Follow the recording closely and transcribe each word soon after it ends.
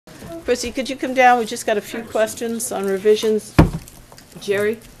Chrissy, could you come down? We just got a few questions on revisions.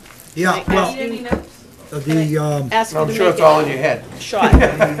 Jerry? Yeah, Can I ask well, you any notes? Ask you I'm to sure make it's all in it your head. short.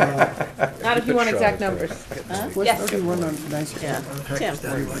 Not if you want exact numbers. Yes, yeah. Tim, we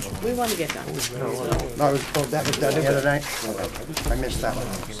want to get done. No, that was done the other night? I missed that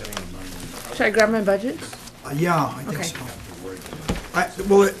one. Should I grab my budget? Yeah, I think Okay. so.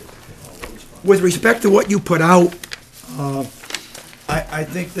 Well, with respect to what you put out, I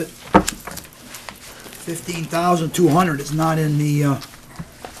think that 15,200 is not in the,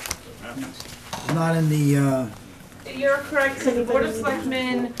 You're correct, so the Board of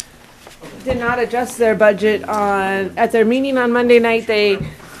Selectmen did not adjust their budget at their meeting on Monday night. They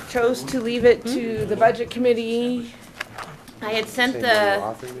chose to leave it to the Budget Committee. I had sent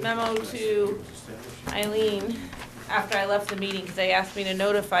the memo to Eileen after I left the meeting, because they asked me to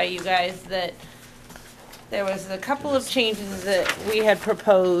notify you guys that there was a couple of changes that we had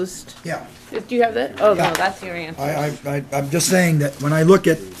proposed. yeah. Do you have that? Oh, no, Yeah. that's your answer. I'm just saying that when I look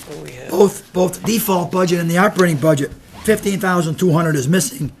at both the default budget and the operating budget, 15,200 is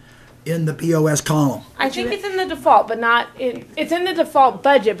missing in the BOS column. I think it's in the default, but not it's in the default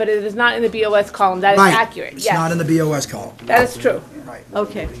budget, but it is not in the BOS column. That is Right. accurate. It's Yes. not in the BOS column. That is true. Right.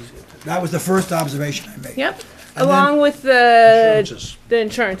 Okay. That was the first observation I made. Yep. And Along with the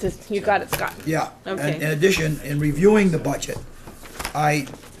insurances. You got it, Scott. Yeah. Okay. And in addition, in reviewing the budget, I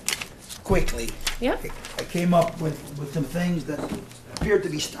quickly, Yep. I came up with some things that appeared to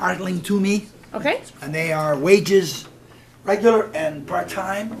be startling to me, Okay. and they are wages, regular and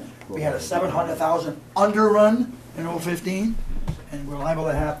part-time. We had a 700,000 underrun in 015, and we're liable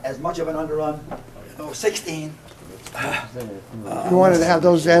to have as much of an underrun in 016. You wanted to have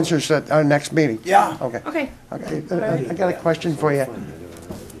those answers at our next meeting? Yeah. Okay. Okay. Okay, I got a question for you.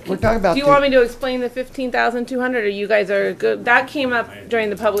 We're talking about Do you want me to explain the 15,200, or you guys are good? That came up during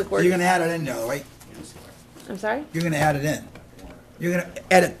the public So works. you're gonna add it in there, right? I'm sorry? You're gonna add it in. You're gonna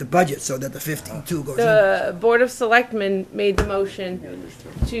edit the budget so that the 15.2 goes in. The Board of Selectmen made the motion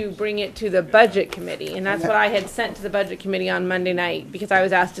to bring it to the Budget Committee, and that's what I had sent to the Budget Committee on Monday night, because I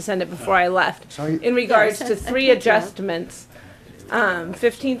was asked to send it before I left. So you- In regards Yeah, I to sent- I three printed it out. adjustments,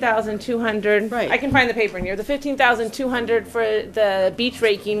 15,200. Right. I can find the paper in here. The 15,200 for the beach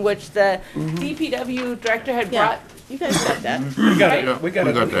raking, which the DPW director had Yeah. brought. You guys got that. We got it, we got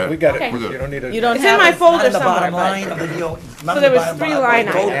it, we got Okay. it. You don't need to. You don't It's in have my it. folder Not in the somewhere, bottom but- line of the deal. not So in there the was bottom three line. line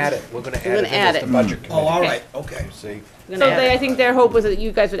We're gonna items. add it, we're gonna We're add gonna it add as it. the budget Oh, committee. all right, okay. See, We're So gonna add I it. think their hope was that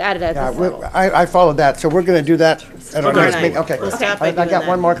you guys would add it at Yeah, this level. I followed that, so we're gonna do that at our Okay. next meeting. Okay. We'll start by I doing got that.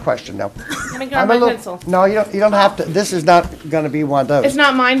 one more question now. Let me grab I'm a my little, pencil. no, you don't have to, this is not gonna be one of It's those.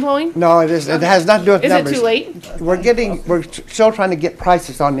 not mind blowing? No, it is, it has nothing to do with Is it numbers. too late? We're still trying to get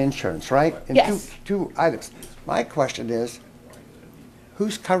prices on insurance, right? And Yes. Two items. My question is,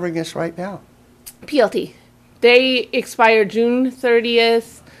 who's covering us right now? PLT. They expired June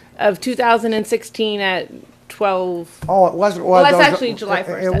 30th of 2016 at 12. Oh, it wasn't. Well, that's those- actually July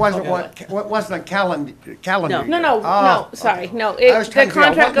 1st, It wasn't that's what wasn't a calendar. No. No, Oh, sorry, no. I was The trying to figure out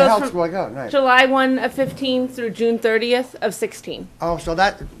contract what the hell's goes from going on. Right. July 1 of 15 through June 30th of 16. Oh, so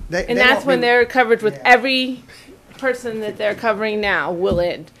that they. And they that's won't when be- their coverage with Yeah. every person that they're covering now will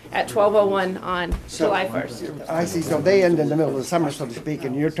end at 12:01 on July 1st. I see. So they end in the middle of the summer, so to speak,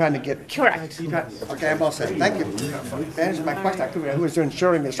 and you're trying to get. Correct. Okay, I'm all set. Thank you. Answered my question. I couldn't remember who was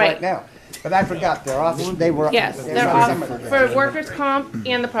insuring this right Right. now, but I forgot. Their office. They were. Yes, they they're were off summer. for workers' comp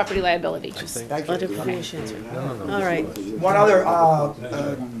and the property liability. Thank Budget you. provisions. All right. One other,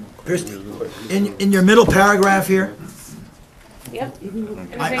 Christie, in your middle paragraph here, Yep.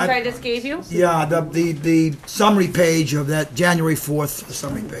 And the I- things I just gave you? yeah, the summary page of that January 4th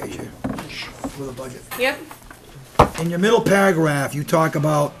summary page here for the budget. Yep. In your middle paragraph, you talk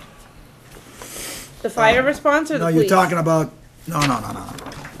about, The fire response or the no, police? you're talking about, no.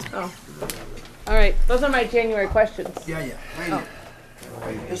 Oh. All right, those are my January questions. Yeah, right here.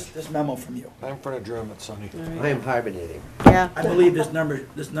 This memo from you. I'm for adjournment, Sonny. I am hibernating. Yeah. I believe this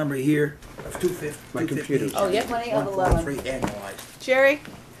number here of 250. My computer's- Oh, yep. 143 annualized. Jerry,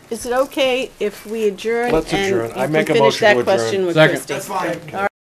 is it okay if we adjourn Let's and adjourn. I you make can a finish motion to that adjourn. question with Second. Christie? That's fine.